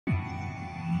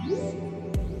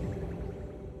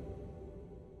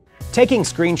Taking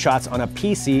screenshots on a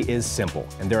PC is simple,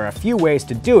 and there are a few ways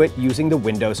to do it using the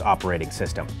Windows operating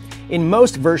system. In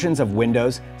most versions of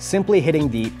Windows, simply hitting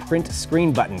the Print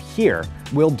Screen button here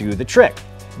will do the trick.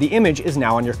 The image is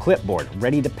now on your clipboard,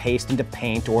 ready to paste into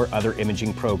Paint or other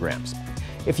imaging programs.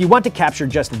 If you want to capture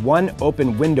just one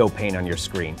open window pane on your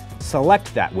screen,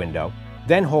 select that window,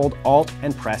 then hold Alt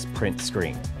and press Print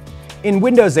Screen. In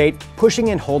Windows 8, pushing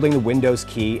and holding the Windows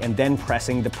key and then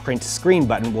pressing the Print Screen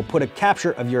button will put a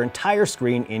capture of your entire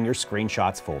screen in your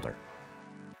Screenshots folder.